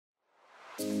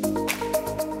I'm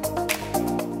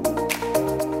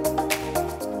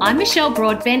Michelle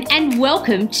Broadbent and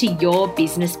welcome to your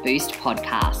Business Boost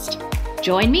podcast.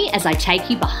 Join me as I take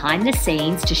you behind the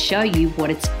scenes to show you what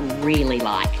it's really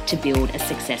like to build a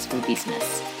successful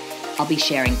business. I'll be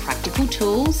sharing practical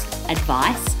tools,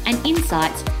 advice, and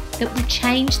insights that will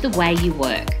change the way you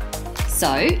work.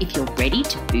 So if you're ready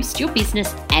to boost your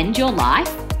business and your life,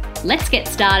 let's get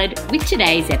started with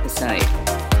today's episode.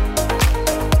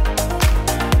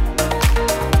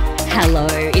 Hello,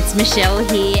 it's Michelle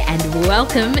here and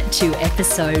welcome to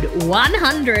episode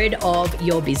 100 of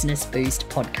your Business Boost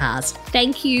podcast.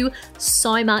 Thank you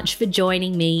so much for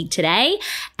joining me today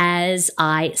as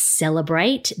I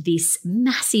celebrate this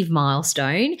massive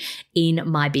milestone in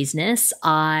my business.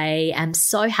 I am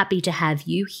so happy to have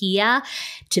you here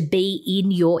to be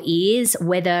in your ears,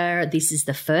 whether this is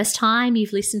the first time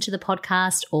you've listened to the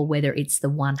podcast or whether it's the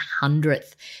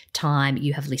 100th time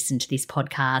you have listened to this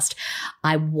podcast.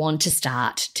 I want to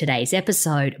start today's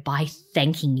episode by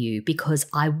thanking you because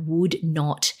I would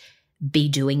not be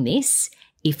doing this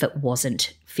if it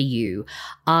wasn't for you.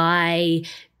 I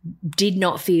did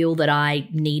not feel that I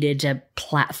needed a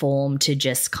platform to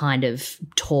just kind of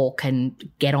talk and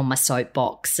get on my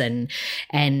soapbox and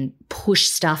push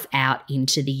stuff out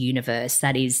into the universe.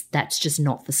 That's just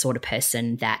not the sort of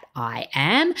person that I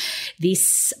am.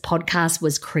 This podcast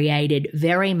was created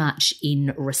very much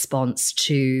in response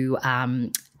to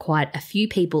quite a few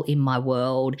people in my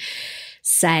world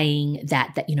saying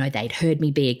that they'd heard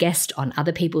me be a guest on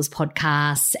other people's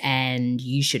podcasts and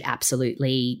you should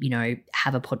absolutely,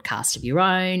 have a podcast of your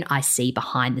own. I see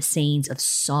behind the scenes of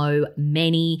so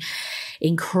many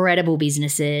incredible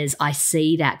businesses. I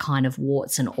see that kind of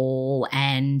warts and all,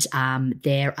 and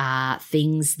there are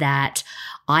things that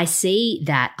I see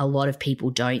that a lot of people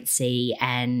don't see,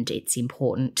 and it's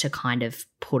important to kind of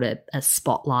put a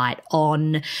spotlight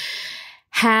on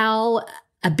how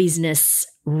a business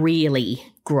really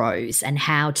grows and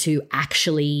how to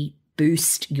actually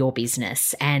boost your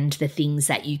business and the things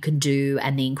that you can do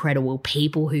and the incredible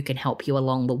people who can help you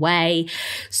along the way.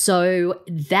 So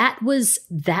that was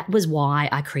why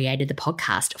I created the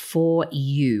podcast, for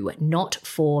you, not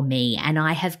for me. And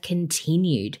I have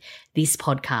continued this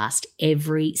podcast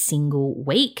every single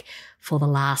week for the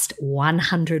last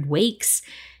 100 weeks,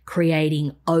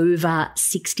 creating over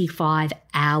 65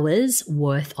 hours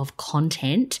worth of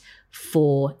content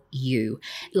for you.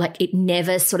 Like, it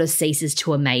never sort of ceases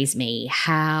to amaze me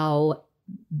how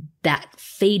that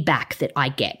feedback that I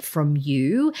get from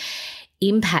you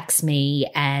impacts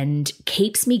me and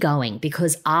keeps me going,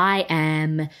 because I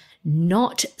am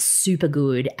not super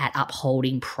good at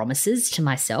upholding promises to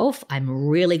myself. I'm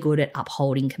really good at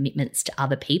upholding commitments to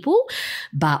other people.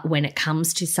 But when it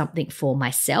comes to something for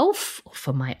myself,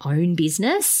 for my own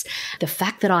business, the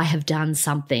fact that I have done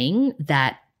something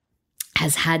that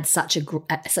has had such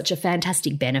a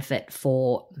fantastic benefit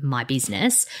for my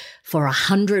business for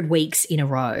 100 weeks in a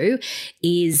row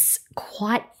is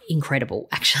quite incredible,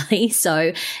 actually.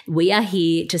 So we are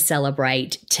here to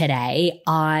celebrate today.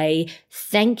 I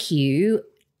thank you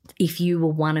if you were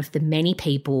one of the many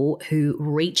people who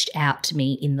reached out to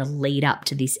me in the lead up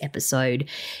to this episode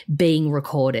being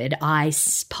recorded. I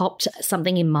popped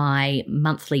something in my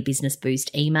monthly Business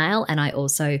Boost email, and I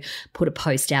also put a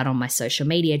post out on my social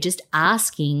media just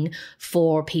asking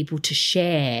for people to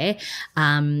share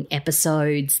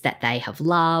episodes that they have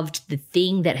loved, the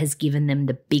thing that has given them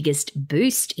the biggest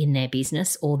boost in their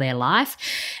business or their life.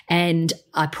 And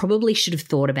I probably should have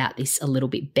thought about this a little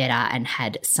bit better and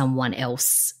had someone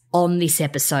else on this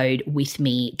episode with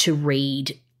me to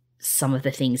read some of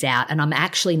the things out. And I'm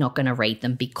actually not going to read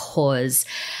them because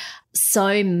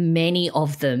so many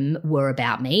of them were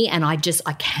about me, and I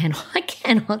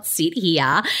cannot sit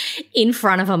here in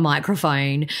front of a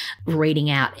microphone reading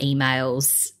out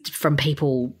emails from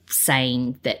people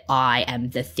saying that I am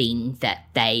the thing that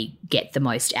they get the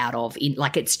most out of.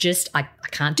 It's just, I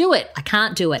can't do it. I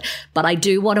can't do it. But I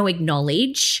do want to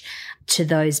acknowledge to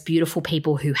those beautiful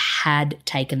people who had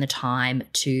taken the time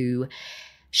to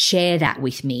share that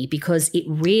with me, because it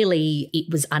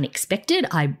was unexpected.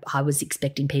 I was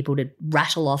expecting people to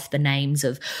rattle off the names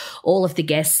of all of the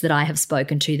guests that I have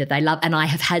spoken to that they love, and I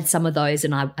have had some of those,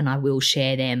 and I will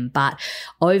share them. But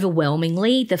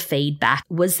overwhelmingly, the feedback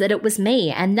was that it was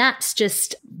me, and that's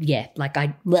just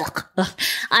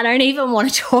I don't even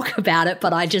want to talk about it,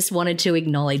 but I just wanted to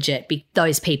acknowledge it.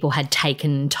 Those people had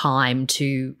taken time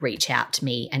to reach out to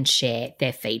me and share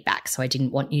their feedback, so I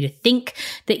didn't want you to think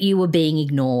that you were being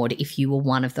ignored if you were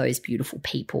one of those beautiful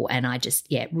people. And I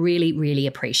just, really, really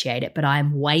appreciate it. But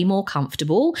I'm way more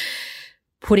comfortable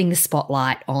putting the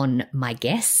spotlight on my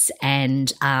guests.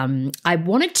 And I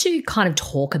wanted to kind of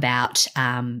talk about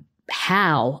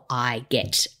how I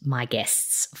get my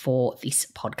guests for this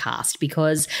podcast,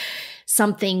 because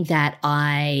something that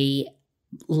I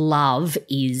love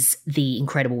is the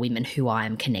incredible women who I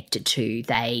am connected to.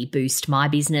 They boost my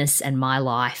business and my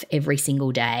life every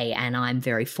single day, and I'm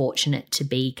very fortunate to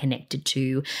be connected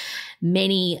to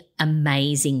many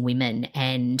amazing women,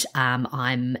 and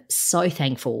I'm so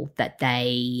thankful that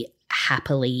they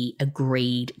happily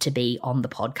agreed to be on the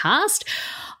podcast.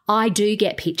 I do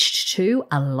get pitched to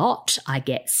a lot. I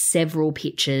get several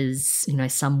pitches.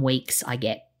 Some weeks I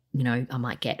get I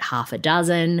might get half a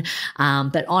dozen,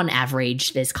 but on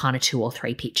average, there's kind of 2 or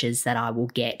 3 pitches that I will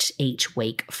get each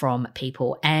week from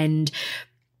people. And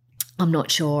I'm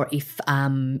not sure if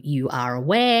you are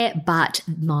aware, but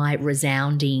my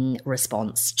resounding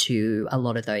response to a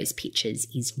lot of those pitches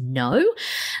is no.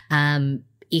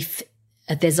 If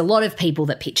there's a lot of people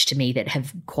that pitch to me that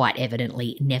have quite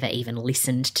evidently never even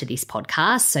listened to this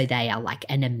podcast, so they are like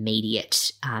an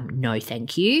immediate no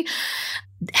thank you.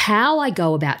 How I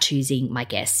go about choosing my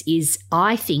guests is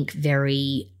I think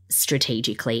very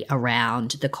strategically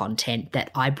around the content that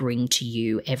I bring to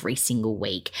you every single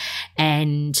week.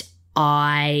 And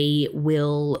I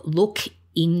will look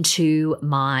into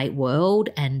my world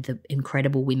and the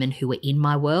incredible women who are in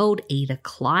my world, either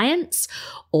clients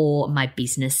or my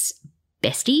business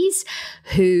besties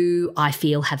who I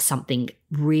feel have something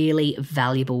really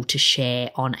valuable to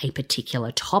share on a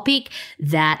particular topic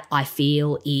that I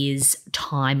feel is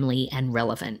timely and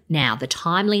relevant. Now, the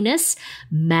timeliness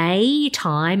may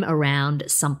time around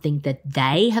something that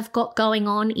they have got going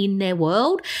on in their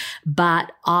world,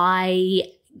 but I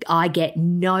get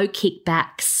no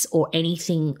kickbacks or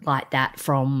anything like that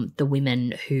from the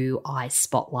women who I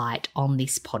spotlight on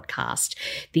this podcast.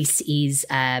 This is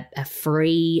a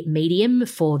free medium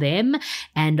for them,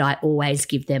 and I always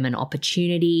give them an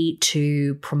opportunity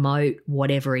to promote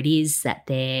whatever it is that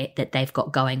they've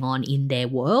got going on in their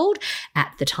world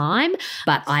at the time.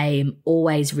 But I am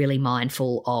always really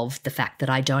mindful of the fact that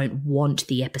I don't want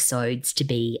the episodes to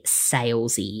be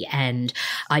salesy, and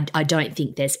I don't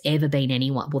think there's ever been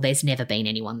anyone. Well, there's never been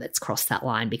anyone that's crossed that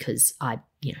line, because I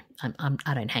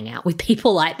don't hang out with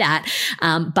people like that.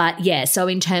 But yeah, so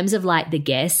in terms of like the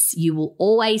guests, you will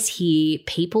always hear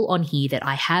people on here that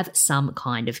I have some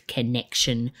kind of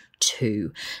connection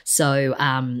to. So,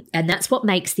 and that's what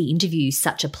makes the interview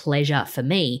such a pleasure for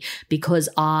me, because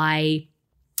I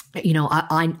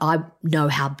know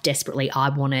how desperately I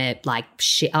want to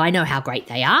I know how great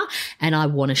they are, and I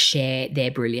want to share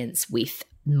their brilliance with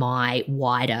my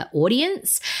wider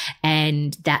audience,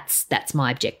 and that's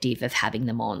my objective of having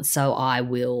them on. So I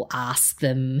will ask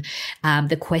them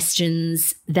the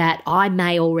questions that I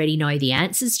may already know the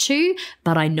answers to,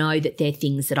 but I know that they're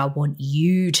things that I want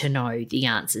you to know the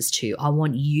answers to. I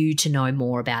want you to know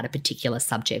more about a particular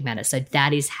subject matter. So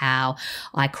that is how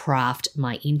I craft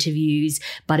my interviews,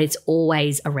 but it's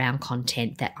always around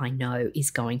content that I know is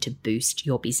going to boost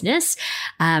your business.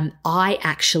 I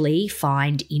actually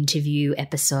find interview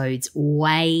episodes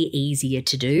way easier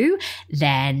to do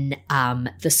than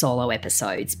the solo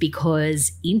episodes,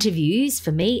 because interviews,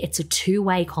 for me, it's a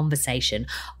two-way conversation.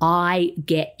 I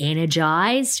get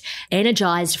energized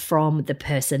from the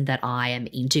person that I am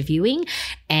interviewing,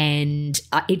 and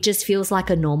it just feels like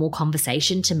a normal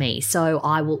conversation to me. So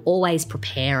I will always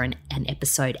prepare an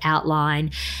episode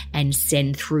outline and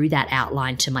send through that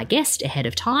outline to my guest ahead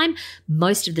of time.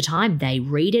 Most of the time they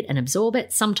read it and absorb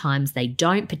it. Sometimes they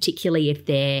don't, particularly if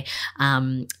they're,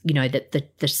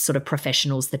 the sort of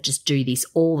professionals that just do this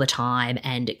all the time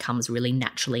and it comes really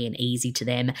naturally and easy to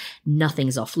them.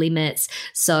 Nothing's off limits.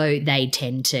 So they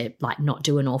tend to not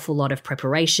do an awful lot of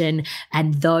preparation.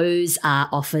 And those are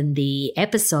often the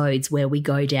episodes where we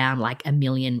go down like a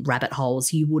million rabbit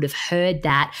holes. You would have heard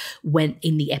that when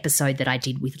in the episode that I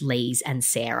did with Lise and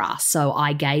Sarah. So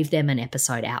I gave them an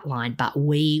episode outline, but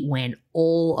we went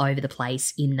all over the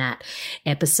place in that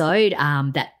episode.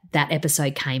 That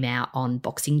episode came out on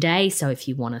Boxing Day. So if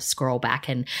you want to scroll back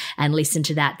and listen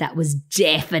to that, that was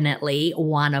definitely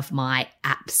one of my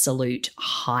absolute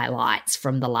highlights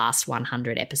from the last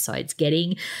 100 episodes,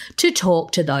 getting to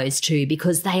talk to those two,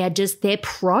 because they're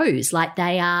pros.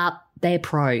 They're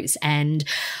pros. And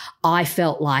I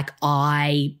felt like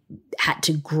I had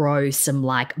to grow some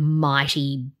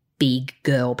mighty big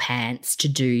girl pants to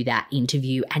do that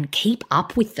interview and keep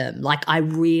up with them. I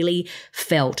really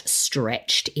felt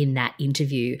stretched in that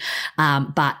interview.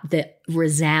 But the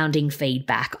resounding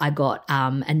feedback. I got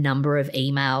a number of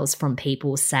emails from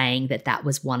people saying that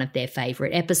was one of their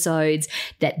favorite episodes,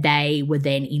 that they were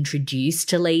then introduced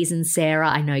to Lise and Sarah.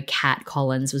 I know Kat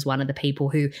Collins was one of the people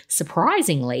who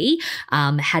surprisingly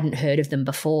hadn't heard of them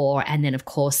before. And then, of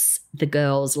course, the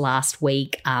girls last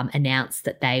week announced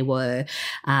that they were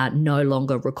no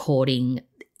longer recording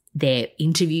their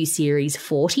interview series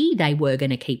 40. They were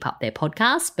going to keep up their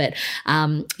podcast, but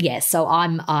so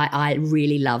I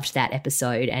really loved that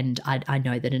episode, and I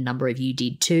know that a number of you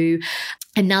did too.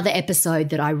 Another episode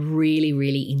that I really,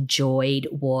 really enjoyed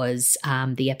was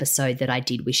the episode that I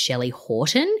did with Shelley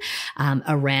Horton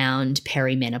around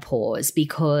perimenopause,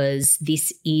 because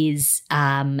this is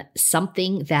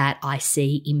something that I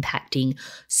see impacting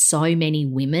so many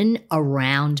women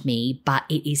around me, but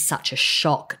it is such a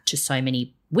shock to so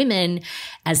many women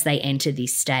as they enter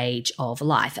this stage of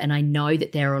life. And I know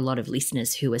that there are a lot of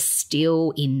listeners who are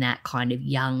still in that kind of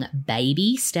young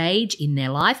baby stage in their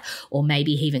life, or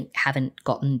maybe even haven't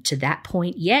gotten to that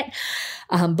point yet.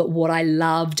 But what I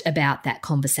loved about that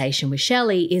conversation with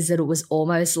Shelley is that it was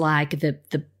almost like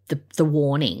the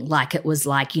warning, like it was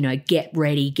like, get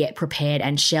ready, get prepared.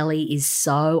 And Shelley is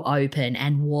so open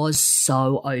and was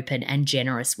so open and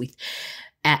generous with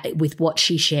what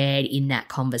she shared in that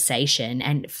conversation.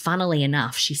 And funnily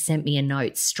enough, she sent me a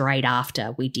note straight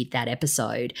after we did that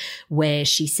episode where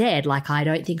she said, like, I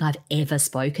don't think I've ever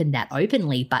spoken that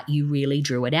openly, but you really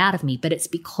drew it out of me. But it's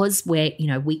because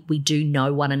we do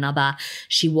know one another.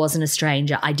 She wasn't a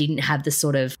stranger. I didn't have the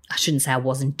sort of, I shouldn't say I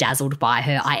wasn't dazzled by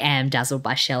her. I am dazzled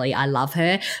by Shelley. I love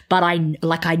her, but I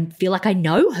feel like I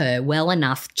know her well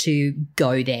enough to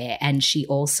go there. And she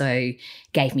also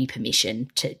gave me permission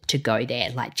to go there.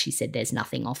 Like she said, there's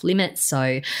nothing off limits.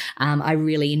 So I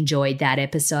really enjoyed that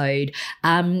episode.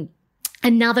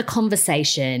 Another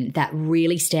conversation that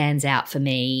really stands out for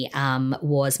me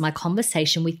was my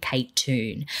conversation with Kate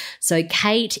Toon. So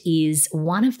Kate is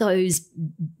one of those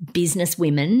business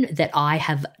women that I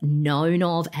have known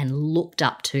of and looked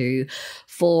up to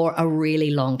for a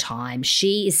really long time.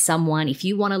 She is someone, if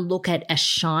you want to look at a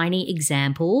shiny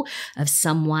example of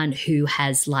someone who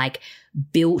has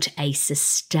built a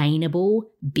sustainable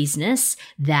business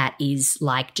that is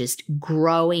just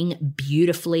growing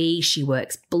beautifully. She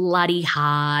works bloody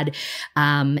hard.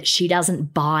 She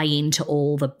doesn't buy into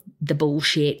all the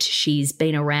bullshit. She's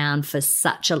been around for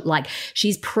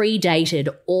she's predated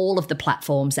all of the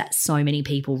platforms that so many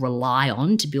people rely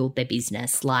on to build their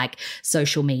business, like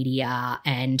social media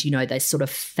and, those sort of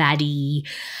faddy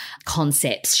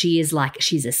concepts. She's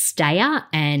a stayer,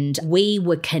 and we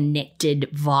were connected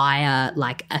via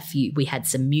we had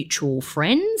some mutual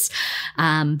friends,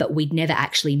 but we'd never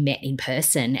actually met in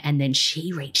person. And then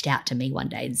she reached out to me one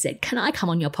day and said, can I come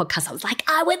on your podcast? I was like,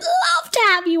 I would love to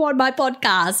have you on my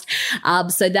podcast.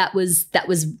 So that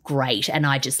was great. And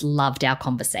I just loved our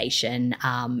conversation.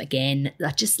 Again, I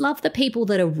just love the people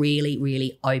that are really,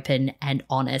 really open and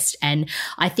honest. And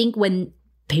I think when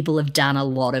people have done a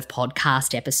lot of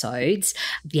podcast episodes,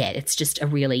 it's just a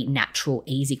really natural,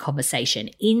 easy conversation.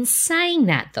 In saying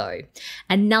that, though,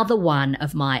 another one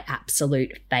of my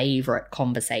absolute favorite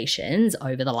conversations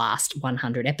over the last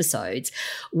 100 episodes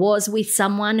was with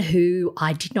someone who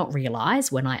I did not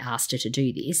realize when I asked her to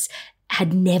do this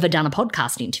had never done a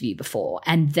podcast interview before,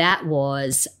 and that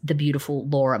was the beautiful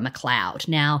Laura McLeod.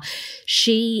 Now,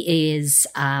 she is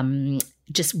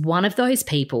just one of those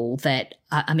people that,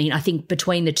 I think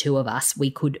between the two of us,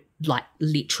 we could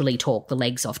literally talk the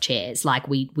legs off chairs.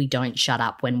 We don't shut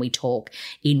up when we talk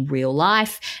in real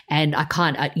life. And I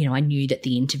knew that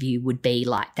the interview would be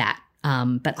like that.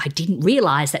 But I didn't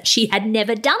realize that she had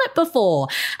never done it before.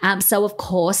 So of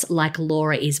course, like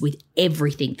Laura is with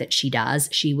everything that she does,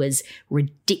 she was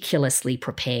ridiculously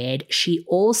prepared. She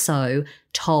also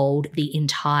told the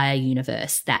entire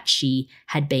universe that she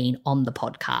had been on the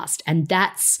podcast. And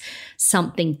that's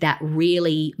something that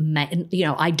really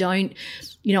I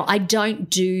don't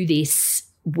do this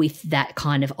with that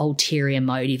kind of ulterior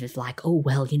motive of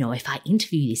if I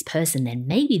interview this person, then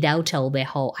maybe they'll tell their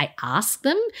whole, I ask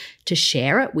them to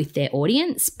share it with their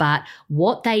audience, but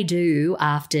what they do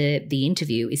after the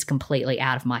interview is completely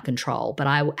out of my control. But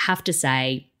I have to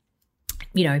say,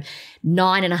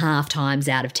 9.5 times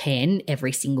out of 10,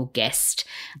 every single guest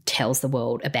tells the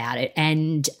world about it.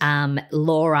 And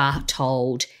Laura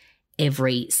told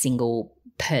every single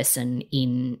person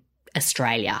in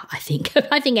Australia, I think.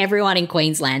 I think everyone in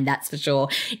Queensland, that's for sure,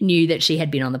 knew that she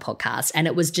had been on the podcast, and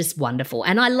it was just wonderful.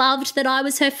 And I loved that I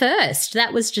was her first.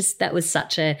 That was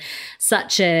such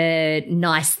a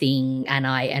nice thing, and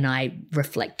I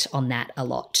reflect on that a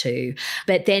lot too.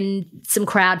 But then some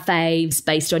crowd faves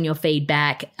based on your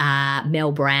feedback.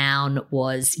 Mel Brown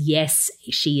was, yes,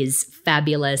 she is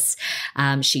fabulous.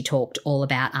 She talked all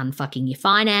about unfucking your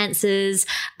finances.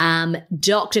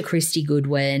 Dr. Christy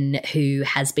Goodwin, who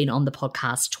has been on the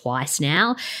podcast twice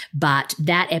now, but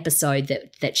that episode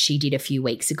that she did a few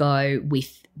weeks ago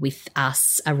with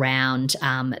us around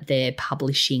the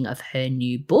publishing of her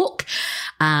new book,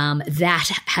 that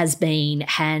has been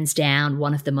hands down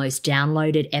one of the most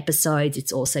downloaded episodes.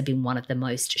 It's also been one of the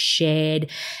most shared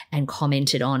and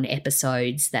commented on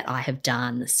episodes that I have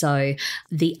done. So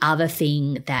the other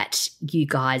thing that you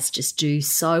guys just do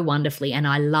so wonderfully, and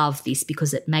I love this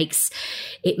because it makes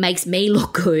me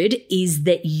look good, is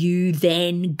that you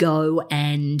then go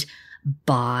and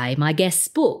buy my guests'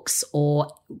 books or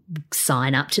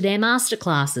sign up to their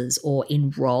masterclasses or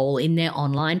enroll in their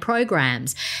online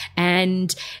programs.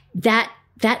 And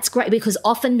that's great, because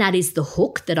often that is the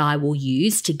hook that I will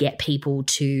use to get people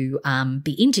to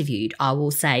be interviewed. I will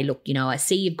say, look, I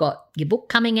see you've got your book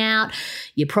coming out.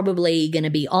 You're probably going to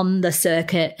be on the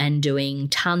circuit and doing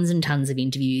tons and tons of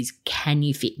interviews. Can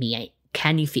you fit me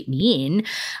in?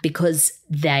 Because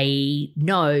they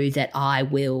know that I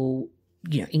will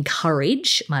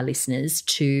encourage my listeners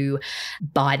to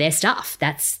buy their stuff.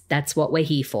 That's what we're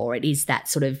here for. It is that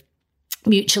sort of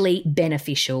mutually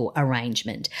beneficial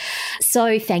arrangement.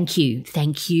 So thank you.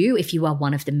 Thank you. If you are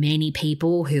one of the many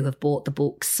people who have bought the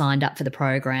books, signed up for the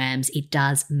programs, it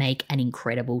does make an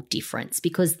incredible difference,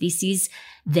 because this is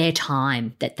their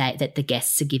time that the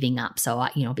guests are giving up. So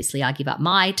obviously I give up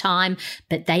my time,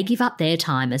 but they give up their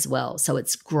time as well. So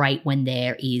it's great when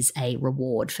there is a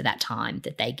reward for that time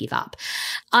that they give up.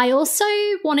 I also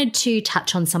wanted to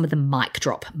touch on some of the mic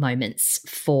drop moments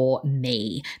for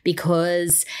me,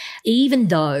 because even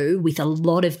though with a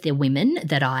lot of the women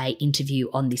that I interview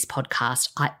on this podcast,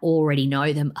 I already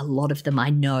know them, a lot of them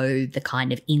I know the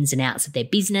kind of ins and outs of their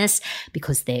business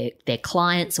because they're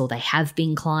clients or they have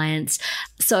been clients.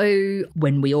 So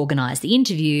when we organise the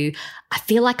interview, I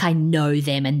feel like I know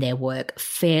them and their work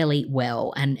fairly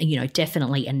well, and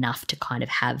definitely enough to kind of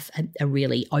have a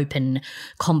really open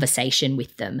conversation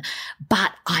with them.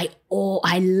 But I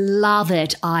love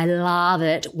it. I love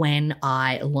it when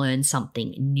I learn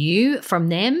something new from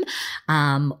them,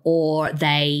 or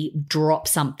they drop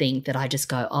something that I just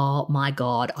go, oh my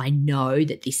God, I know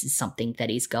that this is something that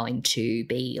is going to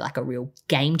be like a real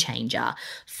game changer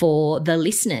for the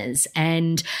listeners.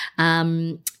 And,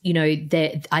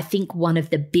 I think one of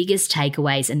the biggest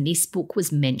takeaways, and this book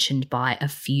was mentioned by a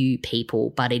few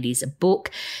people, but it is a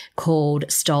book called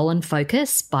Stolen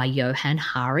Focus by Johann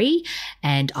Hari.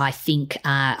 And I think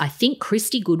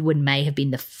Christy Goodwin may have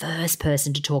been the first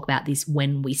person to talk about this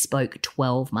when we spoke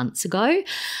 12 months ago.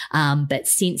 But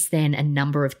since then, a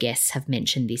number of guests have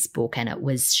mentioned this book, and it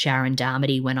was Sharon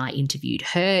Darmody when I interviewed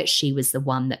her. She was the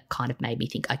one that kind of made me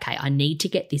think, okay, I need to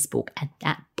get this book. And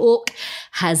that book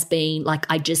has been like,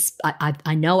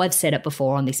 I know I've said it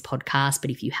before on this podcast,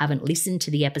 but if you haven't listened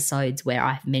to the episodes where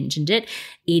I've mentioned it,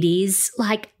 it is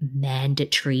like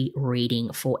mandatory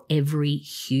reading for every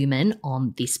human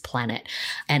on this planet.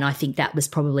 And I think that was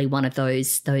probably one of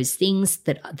those things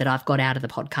that I've got out of the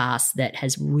podcast that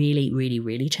has really, really,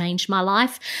 really changed my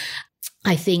life.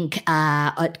 I think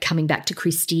coming back to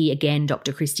Christy again,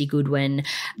 Dr. Christy Goodwin,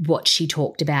 what she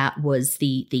talked about was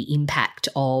the impact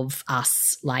of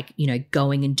us,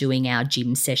 going and doing our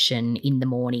gym session in the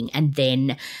morning and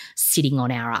then sitting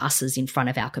on our asses in front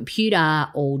of our computer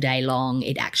all day long.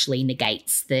 It actually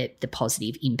negates the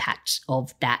positive impact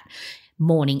of that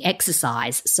morning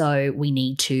exercise. So we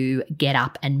need to get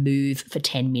up and move for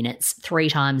 10 minutes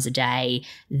 3 times a day.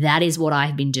 That is what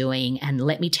I've been doing. And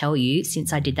let me tell you,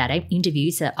 since I did that interview,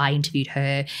 so I interviewed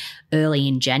her early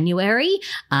in January,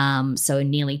 so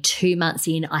nearly 2 months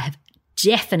in, I have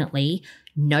definitely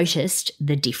noticed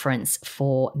the difference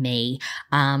for me.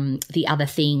 The other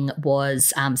thing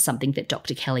was something that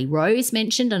Dr. Kelly Rose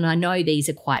mentioned, and I know these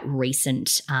are quite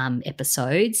recent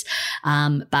episodes,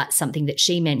 but something that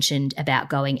she mentioned about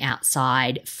going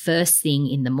outside first thing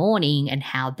in the morning and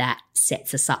how that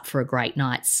sets us up for a great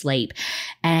night's sleep.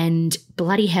 And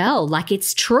bloody hell,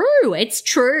 it's true. It's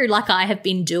true. I have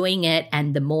been doing it,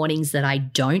 and the mornings that I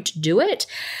don't do it,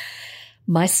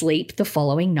 my sleep the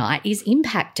following night is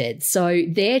impacted. So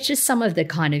they're just some of the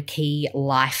kind of key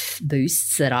life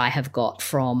boosts that I have got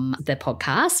from the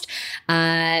podcast.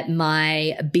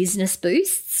 My business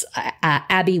boosts,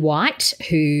 Abby White,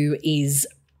 who is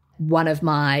one of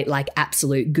my like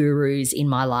absolute gurus in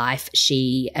my life,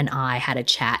 she and I had a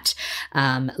chat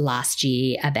last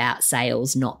year about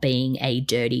sales not being a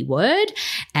dirty word,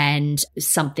 and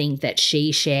something that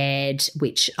she shared,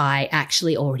 which I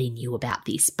actually already knew about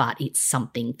this, but it's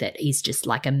something that is just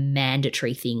like a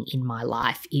mandatory thing in my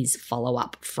life, is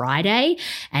Follow-Up Friday,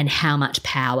 and how much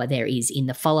power there is in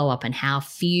the follow-up and how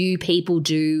few people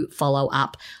do follow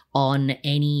up on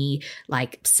any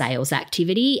like sales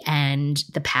activity and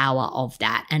the power of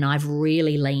that. And I've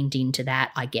really leaned into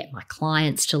that. I get my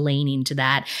clients to lean into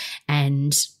that.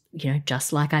 And you know,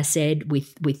 just like I said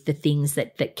with the things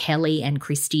that Kelly and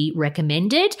Christy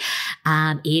recommended,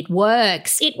 it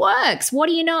works. It works. What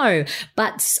do you know?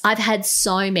 But I've had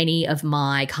so many of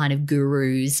my kind of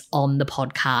gurus on the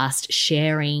podcast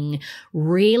sharing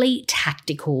really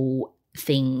tactical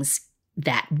things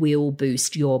that will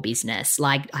boost your business.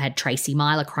 Like I had Tracy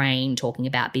Myler Crane talking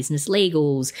about business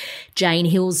legals, Jane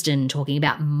Hilsden talking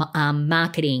about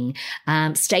marketing,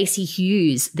 Stacey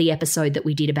Hughes, the episode that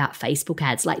we did about Facebook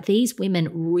ads. Like these women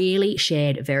really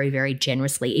shared very, very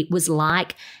generously. It was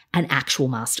like an actual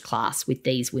masterclass with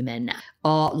these women.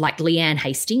 Or like Leanne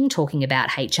Hastings talking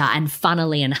about HR. And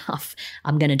funnily enough,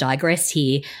 I'm going to digress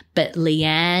here, but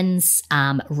Leanne's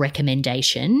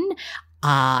recommendation,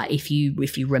 if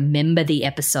you remember the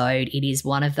episode, it is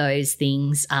one of those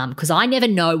things, because I never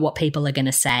know what people are going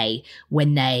to say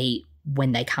when they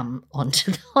come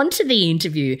onto the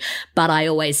interview, but I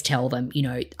always tell them, you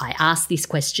know, I ask this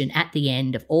question at the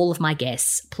end of all of my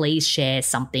guests, please share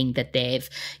something that they've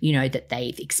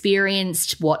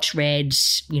experienced, watched, read,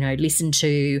 you know, listened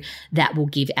to, that will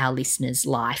give our listeners'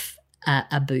 life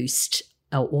a boost,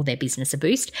 or their business a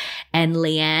boost. And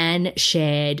Leanne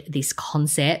shared this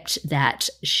concept that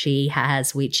she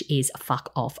has, which is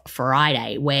Fuck Off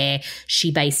Friday, where she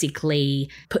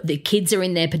basically put the kids are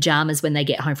in their pajamas when they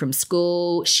get home from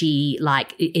school.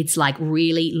 It's like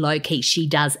really low key. She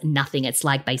does nothing. It's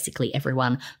like basically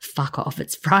everyone fuck off.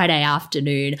 It's Friday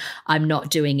afternoon. I'm not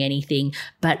doing anything.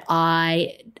 But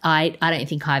I don't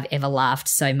think I've ever laughed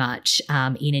so much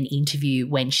in an interview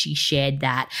when she shared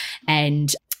that.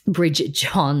 And Bridget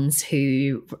Johns,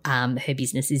 who her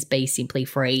business is Be Simply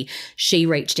Free, she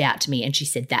reached out to me and she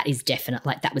said that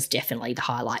was definitely the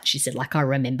highlight. She said, like, I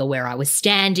remember where I was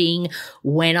standing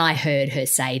when I heard her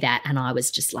say that, and I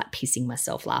was just like pissing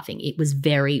myself laughing. It was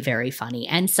very, very funny,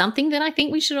 and something that I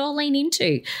think we should all lean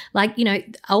into. Like, you know,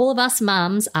 all of us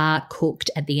mums are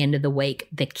cooked at the end of the week.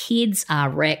 The kids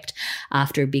are wrecked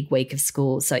after a big week of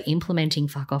school. So implementing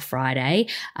Fuck Off Friday,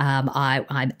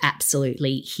 I'm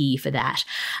absolutely here for that.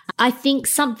 I think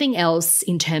something else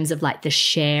in terms of like the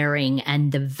sharing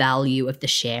and the value of the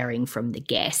sharing from the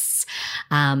guests,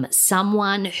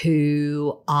 someone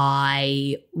who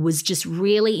I was just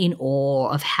really in awe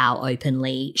of how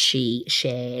openly she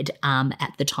shared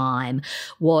at the time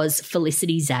was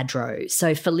Felicity Zadro.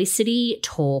 So Felicity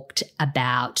talked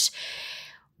about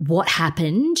what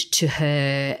happened to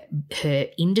her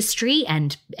industry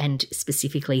and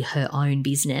specifically her own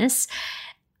business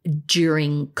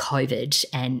during COVID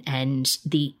and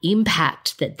the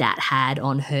impact that had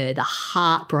on her, the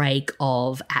heartbreak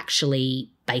of actually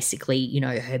basically, you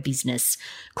know, her business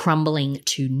crumbling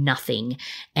to nothing,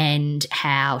 and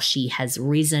how she has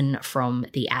risen from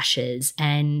the ashes.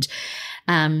 And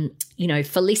you know,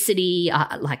 Felicity,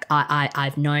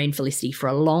 I've known Felicity for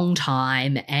a long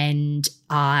time, and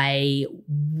I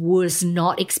was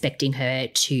not expecting her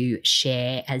to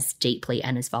share as deeply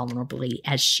and as vulnerably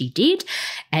as she did.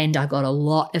 And I got a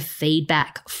lot of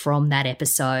feedback from that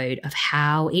episode of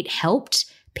how it helped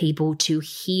people to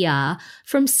hear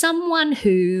from someone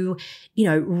who, you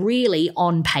know, really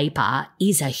on paper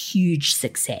is a huge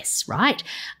success, right?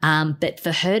 But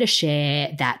for her to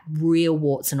share that real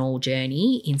warts and all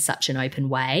journey in such an open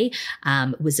way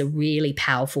was a really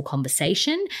powerful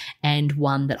conversation, and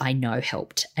one that I know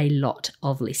helped a lot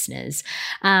of listeners.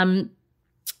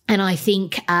 And I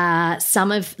think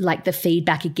some of like the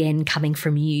feedback, again, coming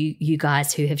from you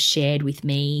guys who have shared with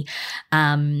me,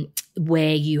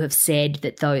 where you have said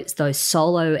that those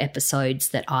solo episodes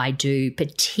that I do,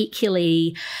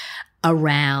 particularly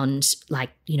around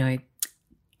like, you know,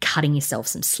 cutting yourself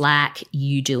some slack,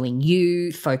 you doing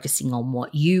you, focusing on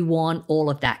what you want, all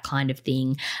of that kind of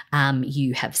thing,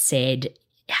 you have said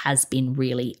has been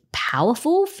really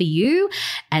powerful for you.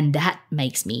 And that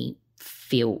makes me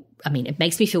feel, it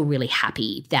makes me feel really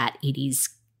happy that it is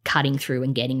cutting through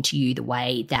and getting to you the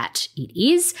way that it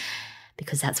is,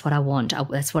 because that's what I want.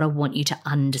 That's what I want you to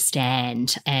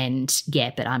understand. And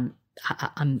yeah, but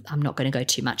I'm not going to go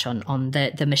too much on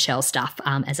the Michelle stuff.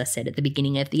 As I said at the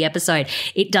beginning of the episode,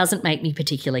 it doesn't make me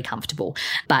particularly comfortable.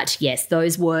 But yes,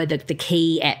 those were the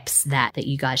key apps that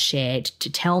you guys shared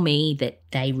to tell me that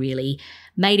they really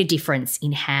made a difference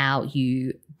in how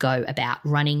you go about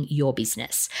running your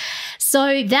business.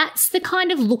 So that's the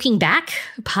kind of looking back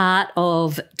part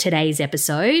of today's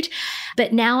episode.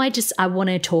 But now I want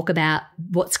to talk about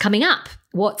what's coming up,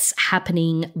 what's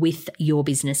happening with Your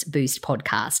Business Boost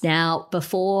podcast. Now,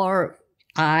 before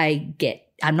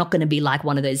I'm not going to be like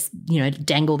one of those,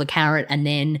 dangle the carrot and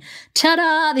then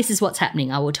ta-da, this is what's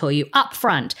happening. I will tell you up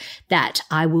front that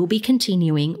I will be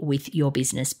continuing with Your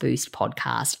Business Boost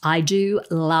podcast. I do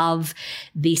love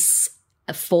this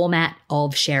format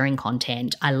of sharing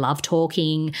content. I love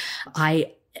talking.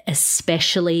 I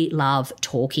especially love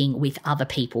talking with other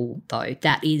people, though.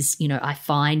 That is, I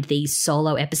find these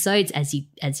solo episodes, as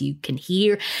you can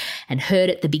hear and heard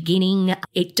at the beginning,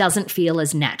 it doesn't feel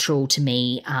as natural to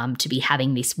me to be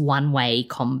having this one-way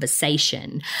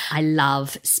conversation. I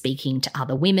love speaking to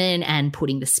other women and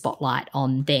putting the spotlight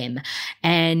on them.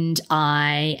 And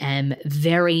I am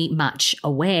very much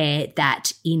aware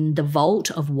that in the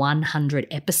vault of 100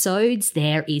 episodes,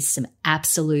 there is some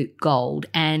absolute gold.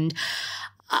 And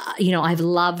I've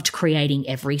loved creating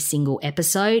every single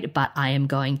episode, but I am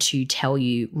going to tell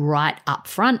you right up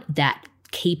front that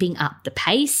keeping up the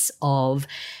pace of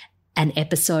an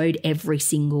episode every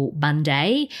single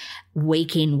Monday,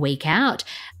 week in, week out,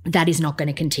 that is not going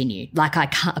to continue.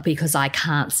 Because I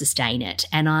can't sustain it.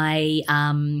 And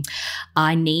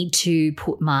I need to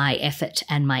put my effort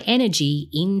and my energy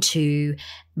into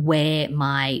where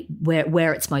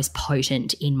it's most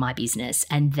potent in my business.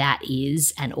 And that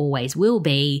is, and always will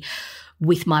be,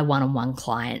 with my one-on-one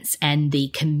clients and the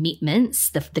commitments,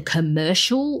 the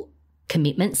commercial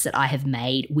commitments that I have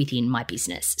made within my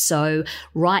business. So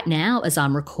right now, as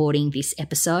I'm recording this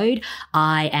episode,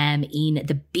 I am in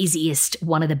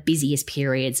one of the busiest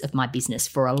periods of my business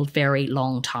for a very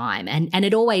long time. And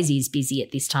it always is busy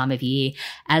at this time of year.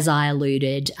 As I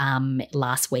alluded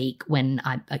last week when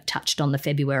I touched on the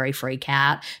February freak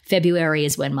out, February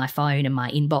is when my phone and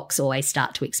my inbox always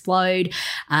start to explode.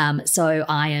 So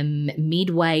I am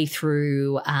midway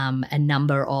through a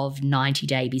number of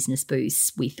 90-day business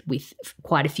boosts with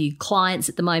quite a few clients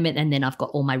at the moment, and then I've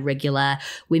got all my regular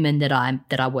women that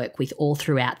I work with all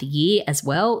throughout the year as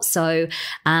well. So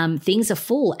things are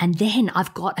full, and then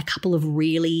I've got a couple of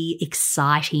really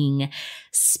exciting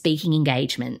speaking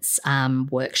engagements,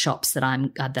 workshops that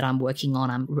I'm working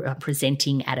on. I'm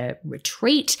presenting at a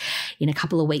retreat in a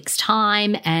couple of weeks'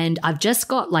 time, and I've just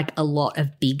got like a lot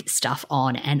of big stuff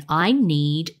on, and I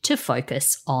need to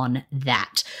focus on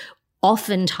that.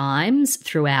 Oftentimes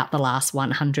throughout the last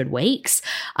 100 weeks,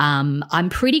 I'm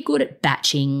pretty good at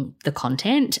batching the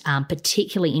content,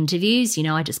 particularly interviews.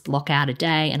 I just block out a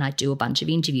day and I do a bunch of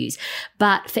interviews.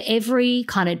 But for every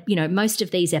kind of, most of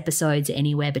these episodes are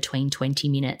anywhere between 20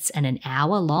 minutes and an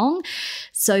hour long.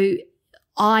 So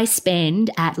I spend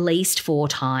at least 4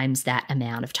 times that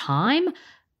amount of time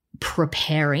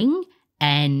preparing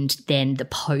and then the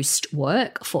post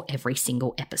work for every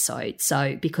single episode.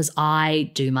 So because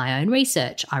I do my own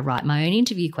research, I write my own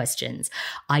interview questions,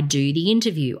 I do the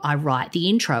interview, I write the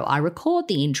intro, I record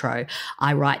the intro,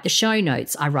 I write the show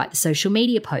notes, I write the social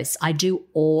media posts, I do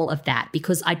all of that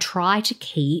because I try to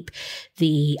keep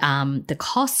the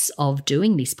costs of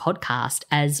doing this podcast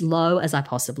as low as I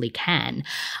possibly can.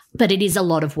 But it is a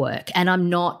lot of work, and I'm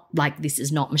not this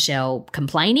is not Michelle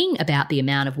complaining about the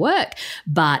amount of work,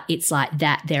 but it's like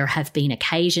that there have been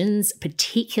occasions,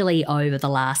 particularly over the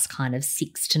last kind of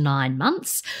 6 to 9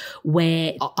 months,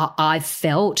 where I've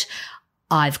felt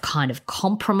I've kind of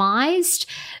compromised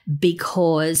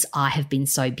because I have been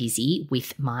so busy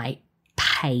with my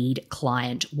paid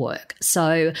client work.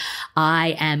 So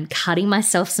I am cutting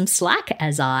myself some slack,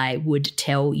 as I would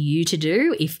tell you to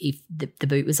do if the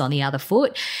boot was on the other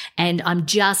foot, and I'm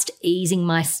just easing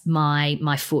my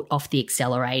foot off the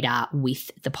accelerator with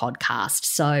the podcast.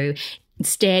 So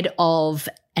instead of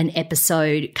an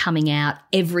episode coming out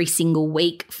every single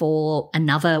week for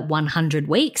another 100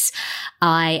 weeks,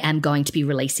 I am going to be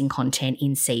releasing content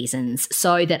in seasons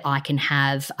so that I can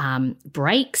have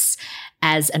breaks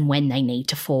as and when they need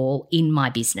to fall in my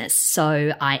business.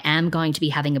 So I am going to be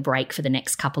having a break for the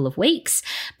next couple of weeks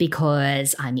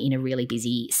because I'm in a really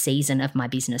busy season of my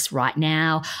business right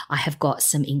now. I have got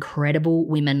some incredible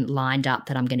women lined up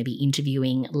that I'm going to be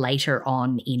interviewing later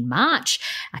on in March.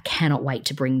 I cannot wait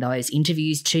to bring those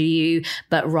interviews to you.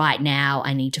 But right now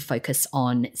I need to focus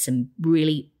on some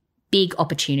really big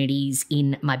opportunities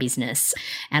in my business,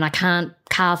 and I can't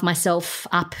carve myself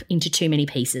up into too many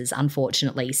pieces,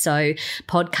 unfortunately. So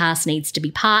podcast needs to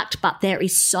be parked, but there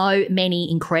is so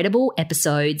many incredible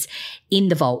episodes in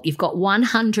the vault. You've got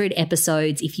 100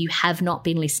 episodes if you have not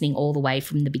been listening all the way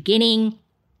from the beginning.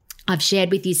 I've shared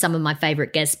with you some of my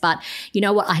favorite guests, but you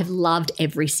know what? I have loved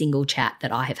every single chat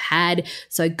that I have had.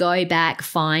 So go back,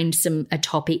 find a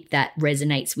topic that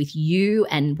resonates with you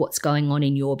and what's going on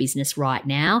in your business right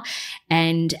now,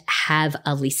 and have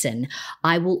a listen.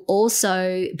 I will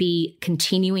also be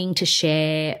continuing to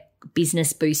share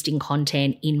business boosting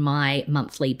content in my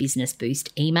monthly Business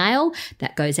Boost email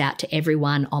that goes out to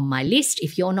everyone on my list.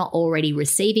 If you're not already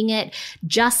receiving it,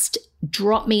 just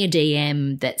drop me a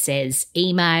DM that says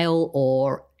email,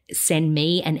 or send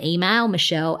me an email,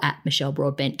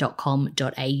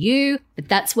 michelle@michellebroadbent.com.au. But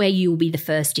that's where you'll be the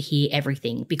first to hear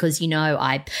everything, because, you know,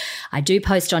 I do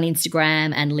post on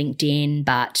Instagram and LinkedIn,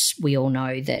 but we all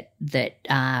know that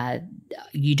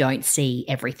you don't see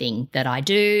everything that I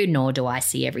do, nor do I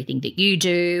see everything that you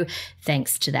do,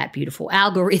 thanks to that beautiful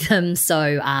algorithm.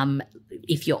 So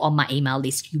if you're on my email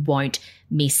list, you won't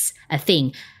miss a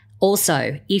thing.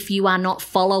 Also, if you are not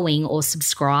following or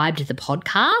subscribed to the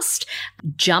podcast,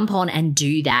 jump on and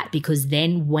do that, because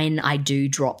then when I do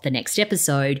drop the next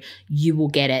episode, you will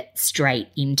get it straight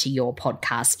into your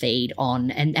podcast feed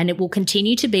and it will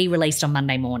continue to be released on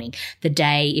Monday morning. The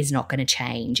day is not going to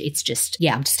change. It's just,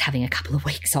 I'm just having a couple of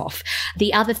weeks off.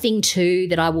 The other thing too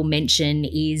that I will mention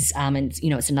is, and you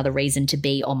know, it's another reason to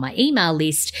be on my email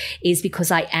list, is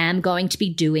because I am going to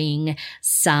be doing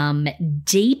some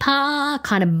deeper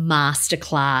kind of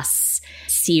masterclass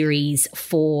series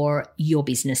for your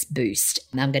business boost.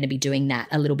 I'm going to be doing that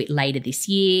a little bit later this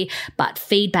year, but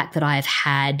feedback that I have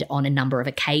had on a number of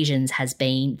occasions has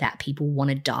been that people want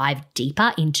to dive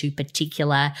deeper into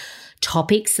particular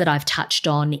topics that I've touched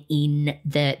on in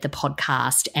the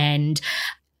podcast, and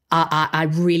I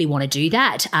really want to do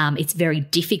that. It's very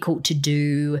difficult to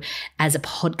do as a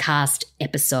podcast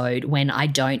episode when I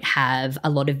don't have a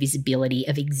lot of visibility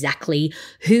of exactly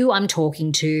who I'm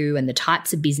talking to and the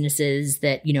types of businesses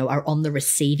that, you know, are on the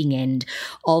receiving end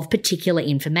of particular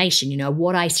information. You know,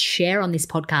 what I share on this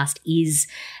podcast is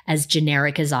as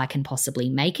generic as I can possibly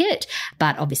make it,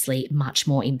 but obviously much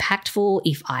more impactful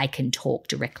if I can talk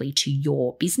directly to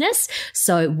your business.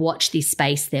 So watch this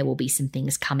space. There will be some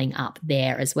things coming up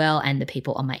there as well, and the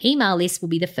people on my email list will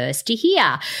be the first to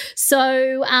hear.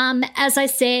 So as I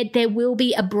said, there will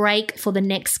be a break for the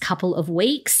next couple of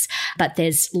weeks, but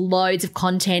there's loads of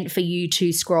content for you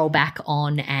to scroll back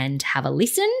on and have a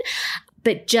listen.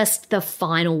 But just the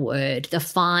final word, the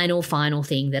final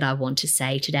thing that I want to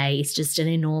say today is just an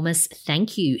enormous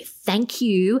thank you. Thank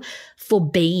you for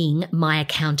being my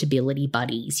accountability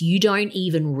buddies. You don't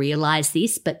even realize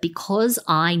this, but because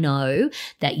I know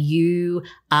that you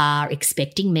are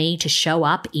expecting me to show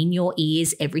up in your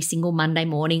ears every single Monday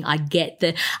morning, I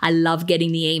love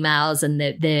getting the emails and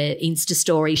the Insta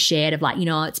stories shared of like, you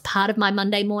know, it's part of my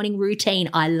Monday morning routine.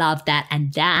 I love that.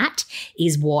 And that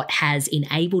is what has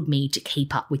enabled me to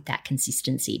keep up with that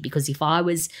consistency, because if I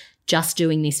was just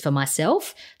doing this for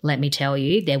myself, let me tell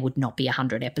you, there would not be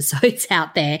 100 episodes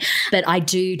out there. But I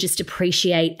do just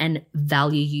appreciate and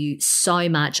value you so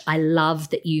much. I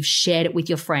love that you've shared it with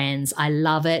your friends. I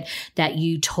love it that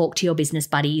you talk to your business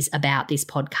buddies about this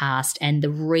podcast, and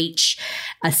the reach,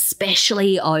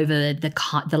 especially over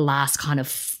the last kind of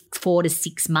 4 to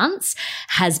 6 months,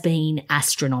 has been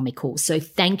astronomical. So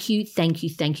thank you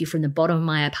from the bottom of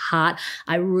my heart.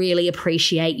 I really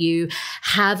appreciate you.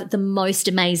 Have the most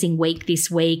amazing week this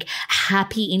week.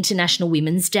 Happy International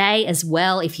Women's Day as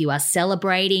well if you are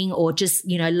celebrating, or just,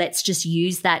 you know, let's just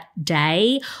use that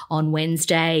day on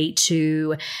Wednesday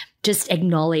to just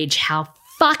acknowledge how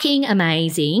fucking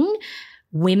amazing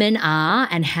women are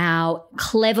and how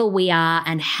clever we are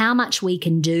and how much we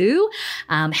can do,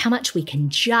 how much we can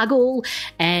juggle.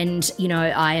 And, you know,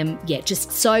 I am,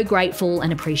 just so grateful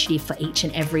and appreciative for each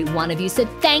and every one of you. So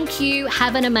thank you.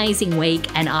 Have an amazing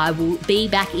week, and I will be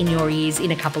back in your ears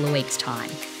in a couple of weeks' time.